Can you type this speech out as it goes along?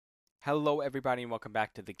Hello, everybody, and welcome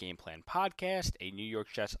back to the Game Plan Podcast, a New York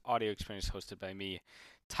Jets audio experience hosted by me,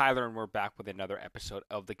 Tyler, and we're back with another episode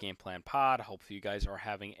of the Game Plan Pod. Hopefully, you guys are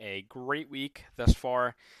having a great week thus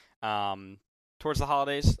far. Um, Towards the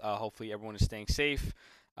holidays, hopefully, everyone is staying safe,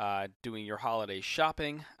 doing your holiday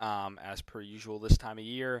shopping as per usual this time of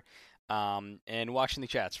year, and watching the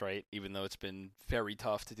Jets, right? Even though it's been very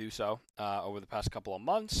tough to do so over the past couple of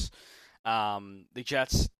months. The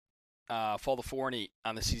Jets fall to 4-8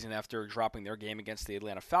 on the season after dropping their game against the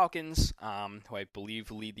Atlanta Falcons, who I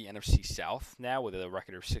believe lead the NFC South now with a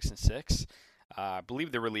record of 6-6. I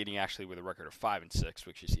believe they were leading actually with a record of 5-6,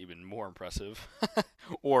 which is even more impressive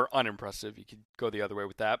or unimpressive. You could go the other way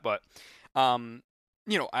with that, but um,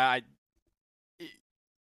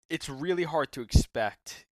 it's really hard to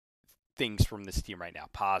expect things from this team right now.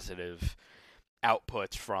 Positive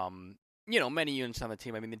outputs from many units on the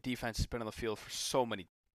team. I mean, the defense has been on the field for so many,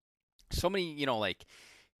 like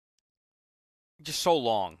just so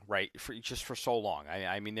long, right? For so long.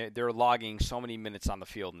 I mean, they're logging so many minutes on the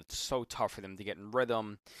field, and it's so tough for them to get in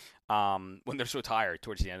rhythm when they're so tired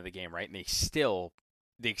towards the end of the game, right? And they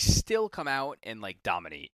still come out and like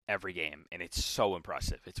dominate every game, and it's so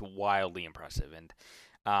impressive. It's wildly impressive, and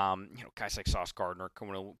guys like Sauce Gardner,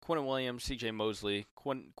 Quinn Williams, C.J. Mosley,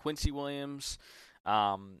 Quincy Williams,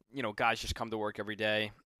 guys just come to work every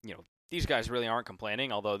day. These guys really aren't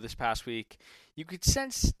complaining, although this past week you could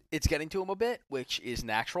sense it's getting to them a bit, which is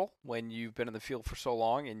natural when you've been in the field for so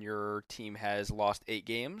long and your team has lost 8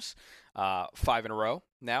 games, 5 in a row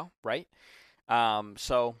now, right?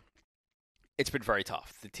 So it's been very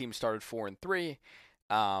tough. The team started 4-3.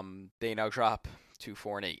 They now drop to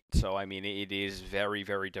 4-8. So I mean, it is very,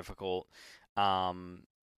 very difficult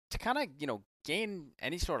to kind of gain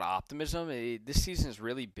any sort of optimism. This season has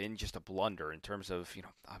really been just a blunder in terms of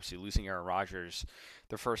obviously losing Aaron Rodgers.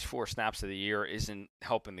 The first 4 snaps of the year isn't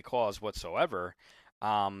helping the cause whatsoever.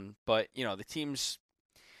 But the team's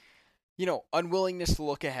unwillingness to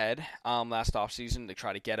look ahead last offseason to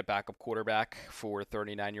try to get a backup quarterback for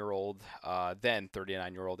 39-year-old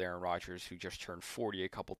Aaron Rodgers, who just turned 40 a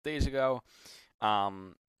couple days ago,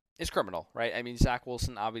 is criminal, right? I mean, Zach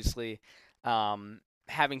Wilson, obviously,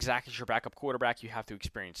 having Zach as your backup quarterback, you have to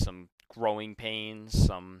experience some growing pains,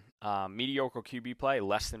 some mediocre QB play,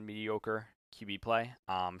 less than mediocre QB play.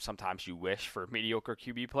 Sometimes you wish for mediocre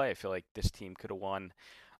QB play. I feel like this team could have won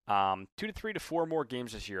 2 to 3 to 4 more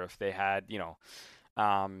games this year if they had,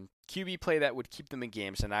 QB play that would keep them in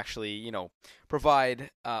games and actually,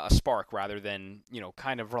 provide a spark rather than,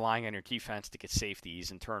 kind of relying on your defense to get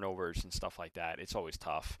safeties and turnovers and stuff like that. It's always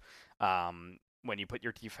tough when you put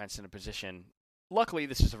your defense in a position. Luckily,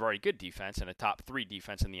 this is a very good defense and a top 3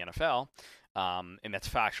 defense in the NFL, and that's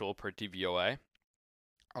factual per DVOA.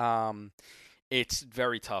 It's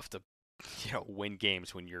very tough to win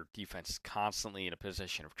games when your defense is constantly in a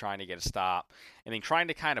position of trying to get a stop and then trying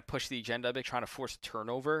to kind of push the agenda a bit, trying to force a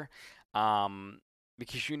turnover,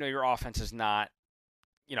 because your offense is not,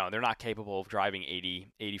 they're not capable of driving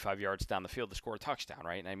 80, 85 yards down the field to score a touchdown,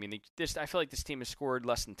 right? And I mean, I feel like this team has scored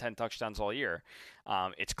less than 10 touchdowns all year.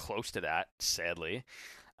 It's close to that, sadly.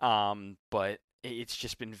 But it's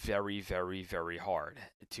just been very, very, very hard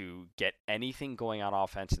to get anything going on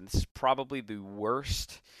offense. And this is probably the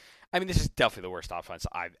worst. I mean, this is definitely the worst offense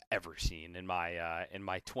I've ever seen in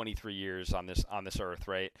my 23 years on this earth,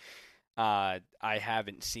 right? I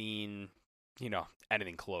haven't seen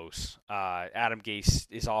anything close. Adam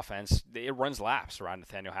Gase's offense, it runs laps around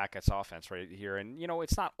Nathaniel Hackett's offense right here, and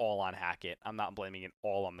it's not all on Hackett. I'm not blaming it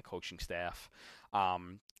all on the coaching staff.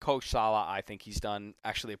 Coach Sala, I think he's done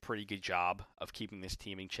actually a pretty good job of keeping this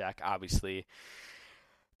team in check. Obviously,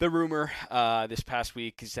 the rumor this past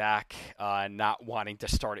week, Zach not wanting to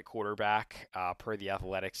start at quarterback, per The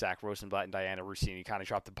Athletic, Zach Rosenblatt and Diana Rossini kind of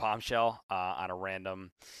dropped a bombshell on a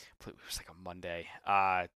random, it was like a Monday,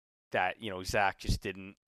 that Zach just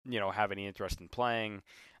didn't have any interest in playing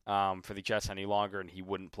for the Jets any longer, and he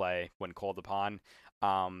wouldn't play when called upon.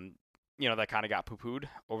 That kind of got poo-pooed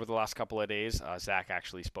over the last couple of days. Zach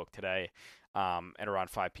actually spoke today at around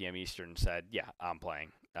 5 p.m. Eastern and said, "Yeah, I'm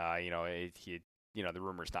playing." The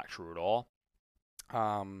rumor's not true at all.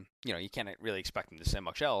 You can't really expect him to say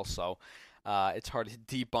much else, so it's hard to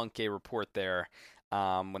debunk a report there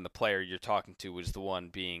when the player you're talking to is the one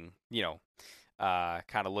being,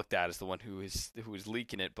 kind of looked at as the one who is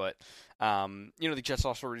leaking it. But the Jets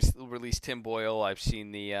also released Tim Boyle. I've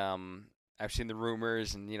seen the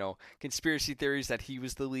rumors and conspiracy theories that he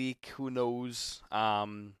was the leak. Who knows? I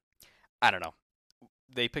don't know.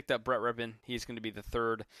 They picked up Brett Rippon. He's going to be the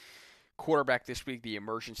third Quarterback this week, the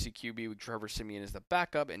emergency QB with Trevor Siemian as the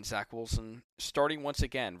backup, and Zach Wilson starting once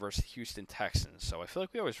again versus the Houston Texans. So I feel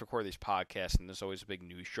like we always record these podcasts, and there's always a big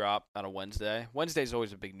news drop on a Wednesday. Wednesday's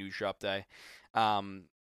always a big news drop day.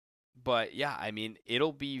 But yeah, I mean,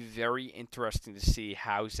 it'll be very interesting to see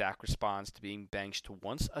how Zach responds to being benched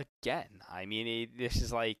once again. I mean, this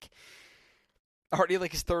is like already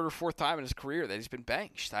like his third or fourth time in his career that he's been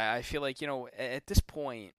benched. I feel like, at this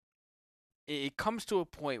point, it comes to a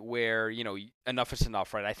point where, enough is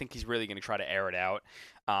enough, right? I think he's really going to try to air it out.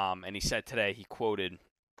 And he said today, he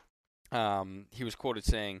was quoted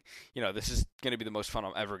saying, this is going to be the most fun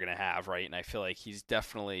I'm ever going to have, right? And I feel like he's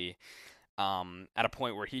definitely at a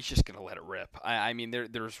point where he's just going to let it rip. I mean,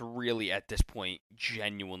 there's really, at this point,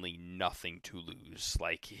 genuinely nothing to lose.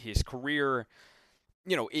 Like, his career,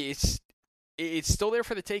 it's still there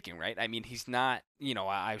for the taking, right? I mean, he's not,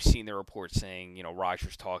 I've seen the reports saying,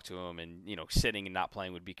 Rodgers talked to him and, sitting and not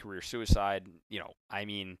playing would be career suicide. I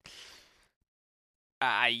mean,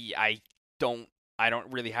 I don't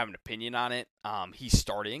really have an opinion on it. He's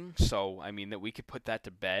starting, so, I mean, that we could put that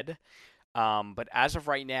to bed. But as of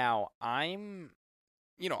right now, I'm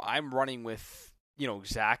running with,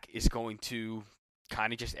 Zach is going to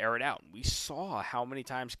kind of just air it out. We saw how many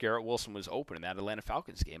times Garrett Wilson was open in that Atlanta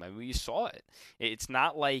Falcons game. I mean, we saw it. It's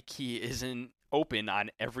not like he isn't open on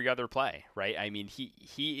every other play, right? I mean, he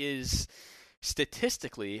is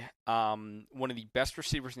statistically one of the best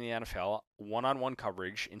receivers in the NFL, one-on-one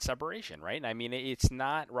coverage in separation, right? And I mean, it's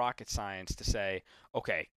not rocket science to say,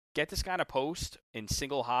 okay, get this kind of post in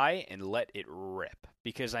single high and let it rip.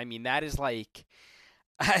 Because, I mean, that is like,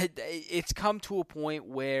 it's come to a point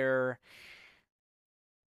where,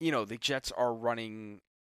 the Jets are running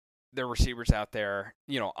their receivers out there,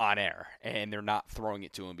 on air, and they're not throwing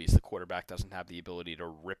it to him because the quarterback doesn't have the ability to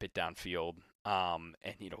rip it downfield and,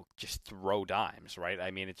 just throw dimes, right? I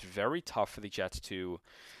mean, it's very tough for the Jets to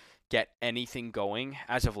get anything going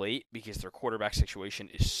as of late because their quarterback situation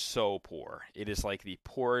is so poor. It is like the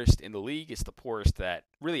poorest in the league. It's the poorest that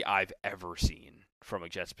really I've ever seen from a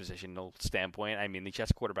Jets positional standpoint. I mean, the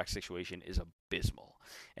Jets quarterback situation is abysmal.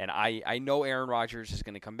 And I know Aaron Rodgers is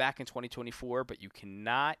going to come back in 2024, but you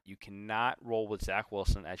cannot roll with Zach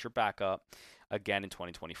Wilson as your backup again in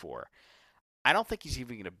 2024. I don't think he's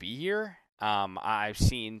even going to be here. I've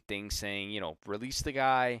seen things saying, release the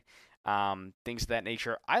guy. Things of that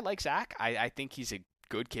nature. I like Zach. I think he's a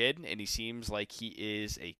good kid, and he seems like he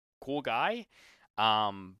is a cool guy.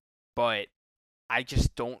 But I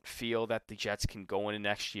just don't feel that the Jets can go into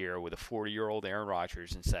next year with a 40-year-old Aaron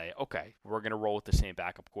Rodgers and say, okay, we're going to roll with the same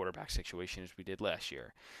backup quarterback situation as we did last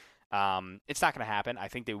year. It's not going to happen. I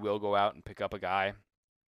think they will go out and pick up a guy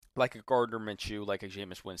like a Gardner Minshew, like a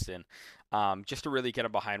Jameis Winston, just to really get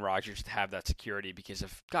him behind Rodgers to have that security. Because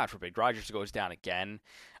if, God forbid, Rodgers goes down again,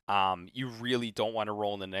 you really don't want to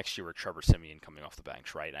roll in the next year with Trevor Siemian coming off the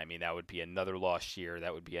bench, right? I mean, that would be another lost year.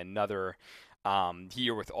 That would be another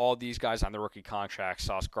year with all these guys on the rookie contract,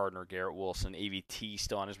 Sauce Gardner, Garrett Wilson, AVT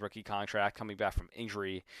still on his rookie contract, coming back from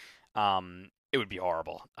injury. It would be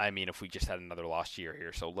horrible. I mean, if we just had another lost year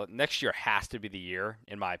here. So next year has to be the year,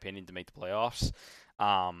 in my opinion, to make the playoffs.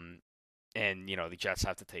 And, the Jets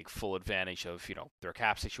have to take full advantage of, their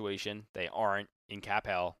cap situation. They aren't in cap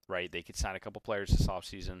hell, right? They could sign a couple players this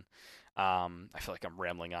offseason. I feel like I'm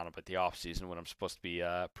rambling on about the offseason when I'm supposed to be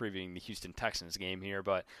previewing the Houston Texans game here,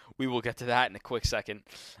 but we will get to that in a quick second.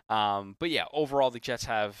 But yeah, overall, the Jets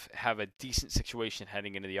have a decent situation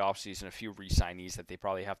heading into the offseason, a few re-signees that they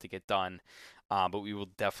probably have to get done. But we will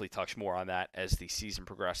definitely touch more on that as the season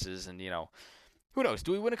progresses. And, who knows?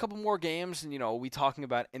 Do we win a couple more games? And, are we talking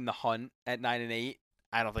about in the hunt at 9-8?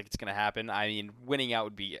 I don't think it's going to happen. I mean, winning out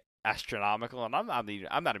would be astronomical, and I'm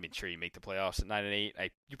not even sure you make the playoffs at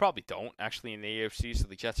 9-8. You probably don't actually in the AFC. So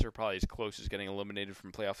the Jets are probably as close as getting eliminated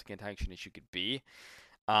from playoff contention as you could be.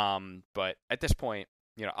 But at this point,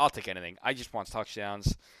 I'll take anything. I just want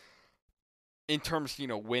touchdowns. In terms,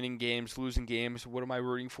 winning games, losing games, what am I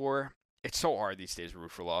rooting for? It's so hard these days to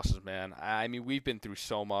root for losses, man. I mean, we've been through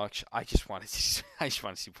so much. I just want to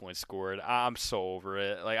see points scored. I'm so over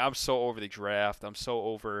it. Like, I'm so over the draft. I'm so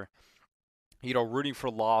over, rooting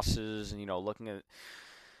for losses and, looking at,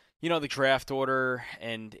 the draft order,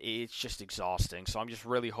 and it's just exhausting. So I'm just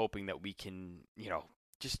really hoping that we can,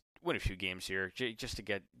 just win a few games here just to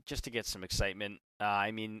get some excitement.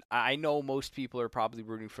 I mean, I know most people are probably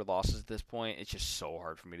rooting for losses at this point. It's just so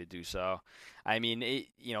hard for me to do so. I mean,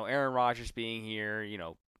 Aaron Rodgers being here,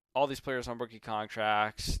 all these players on rookie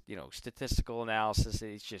contracts, statistical analysis.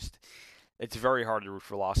 It's very hard to root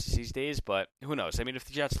for losses these days. But who knows? I mean, if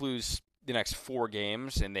the Jets lose the next 4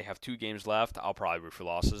 games and they have 2 games left, I'll probably root for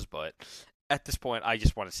losses. But at this point, I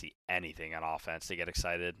just want to see anything on offense to get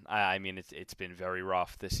excited. I mean, it's been very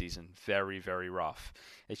rough this season, very, very rough.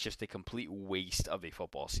 It's just a complete waste of a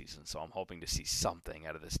football season. So I'm hoping to see something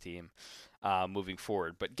out of this team moving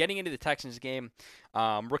forward. But getting into the Texans game,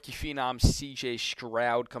 rookie phenom C.J.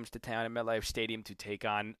 Stroud comes to town at MetLife Stadium to take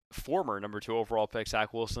on former number 2 overall pick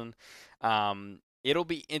Zach Wilson. It'll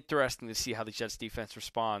be interesting to see how the Jets defense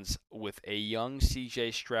responds with a young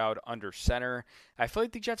C.J. Stroud under center. I feel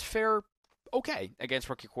like the Jets fare okay against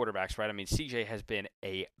rookie quarterbacks, right? I mean, CJ has been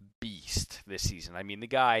a beast this season. I mean, the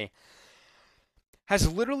guy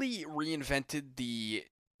has literally reinvented the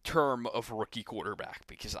term of rookie quarterback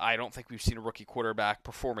because I don't think we've seen a rookie quarterback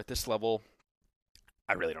perform at this level.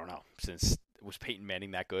 I really don't know. Since was Peyton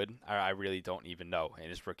Manning that good? I really don't even know in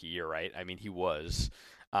his rookie year, right? I mean, he was.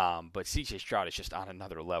 But CJ Stroud is just on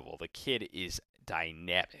another level. The kid is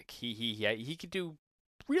dynamic. He could do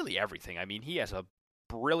really everything. I mean, he has a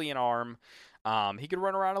brilliant arm. He could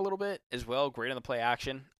run around a little bit as well. Great on the play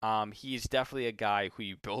action. He's definitely a guy who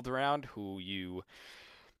you build around, who you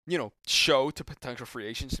show to potential free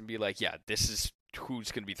agents and be like, yeah, this is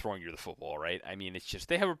who's going to be throwing you the football, right? I mean, it's just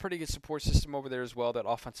they have a pretty good support system over there as well. That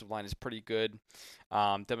offensive line is pretty good.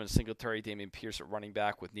 Devin Singletary, Damian Pierce at running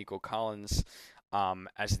back with Nico Collins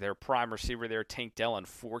as their prime receiver there. Tank Dell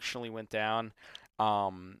unfortunately went down.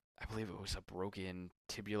 I believe it was a broken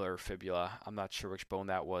tibular fibula. I'm not sure which bone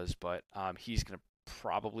that was, but he's going to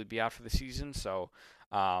probably be out for the season. So,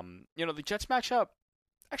 the Jets match up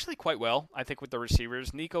actually quite well, I think, with the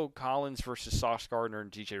receivers. Nico Collins versus Sauce Gardner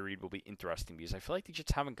and DJ Reed will be interesting because I feel like the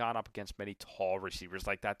Jets haven't gone up against many tall receivers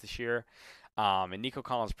like that this year. And Nico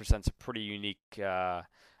Collins presents a pretty unique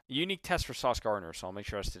test for Sauce Gardner, so I'll make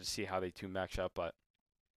sure to see how they two match up. But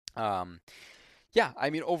yeah, I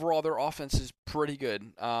mean, overall, their offense is pretty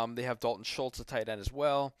good. They have Dalton Schultz, a tight end, as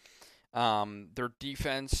well. Their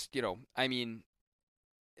defense, I mean,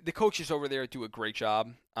 the coaches over there do a great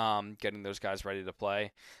job getting those guys ready to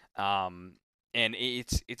play. And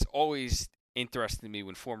it's always interesting to me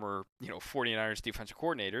when former 49ers defensive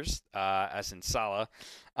coordinators, as in Saleh,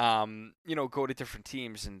 go to different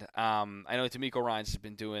teams. And I know DeMeco Ryans has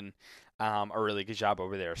been doing a really good job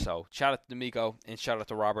over there. So shout out to DeMeco and shout out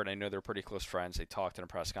to Robert. I know they're pretty close friends. They talked in a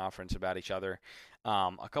press conference about each other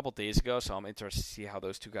a couple days ago. So I'm interested to see how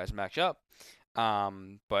those two guys match up.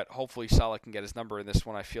 But hopefully Saleh can get his number in this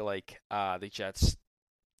one. I feel like the Jets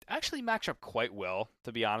actually match up quite well,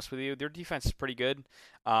 to be honest with you. Their defense is pretty good.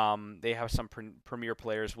 They have some premier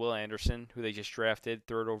players. Will Anderson, who they just drafted,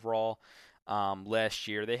 3rd overall last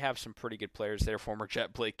year. They have some pretty good players there. Former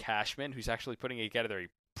Jet Blake Cashman, who's actually putting together a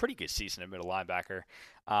pretty good season at middle linebacker.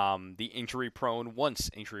 The once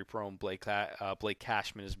injury-prone Blake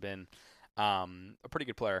Cashman has been a pretty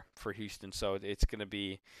good player for Houston. So it's going to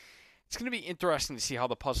be interesting to see how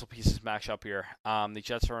the puzzle pieces match up here. The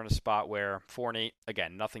Jets are in a spot where 4-8,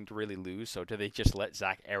 again, nothing to really lose. So do they just let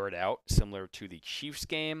Zach air it out, similar to the Chiefs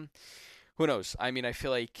game? Who knows? I mean, I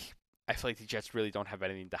feel like the Jets really don't have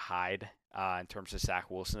anything to hide in terms of Zach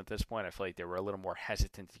Wilson at this point. I feel like they were a little more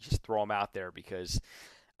hesitant to just throw him out there because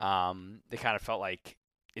they kind of felt like,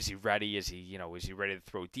 is he ready? Is he ready to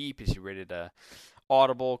throw deep? Is he ready to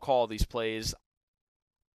audible, call these plays?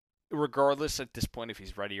 Regardless at this point if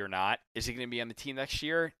he's ready or not, is he going to be on the team next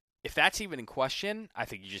year? If that's even in question, I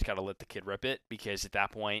think you just got to let the kid rip it because at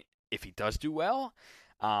that point, if he does do well,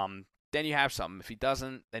 then you have something. If he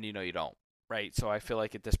doesn't, then you don't, right? So I feel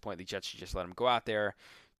like at this point, the Jets should just let him go out there,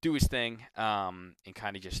 do his thing, and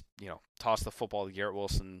kind of just, toss the football to Garrett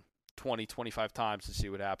Wilson 20, 25 times to see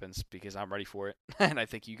what happens because I'm ready for it. And I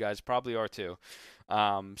think you guys probably are too.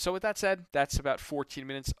 So with that said, that's about 14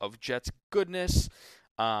 minutes of Jets goodness.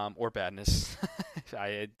 Or badness.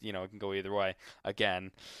 It can go either way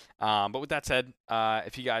again. But with that said,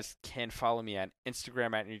 if you guys can follow me on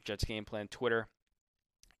Instagram at New York Jets Game Plan, Twitter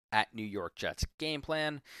at New York Jets Game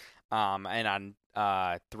Plan, and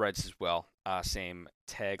on Threads as well. Same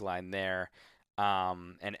tagline there.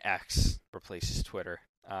 And X replaces Twitter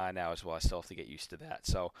now as well. I still have to get used to that.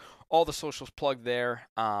 So all the socials plugged there.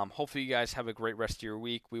 Hopefully you guys have a great rest of your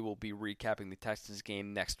week. We will be recapping the Texans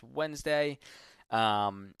game next Wednesday.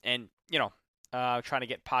 And trying to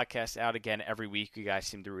get podcasts out again every week. You guys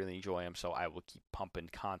seem to really enjoy them, so I will keep pumping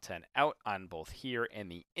content out on both here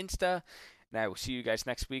and the Insta. And I will see you guys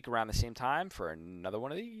next week around the same time for another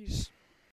one of these.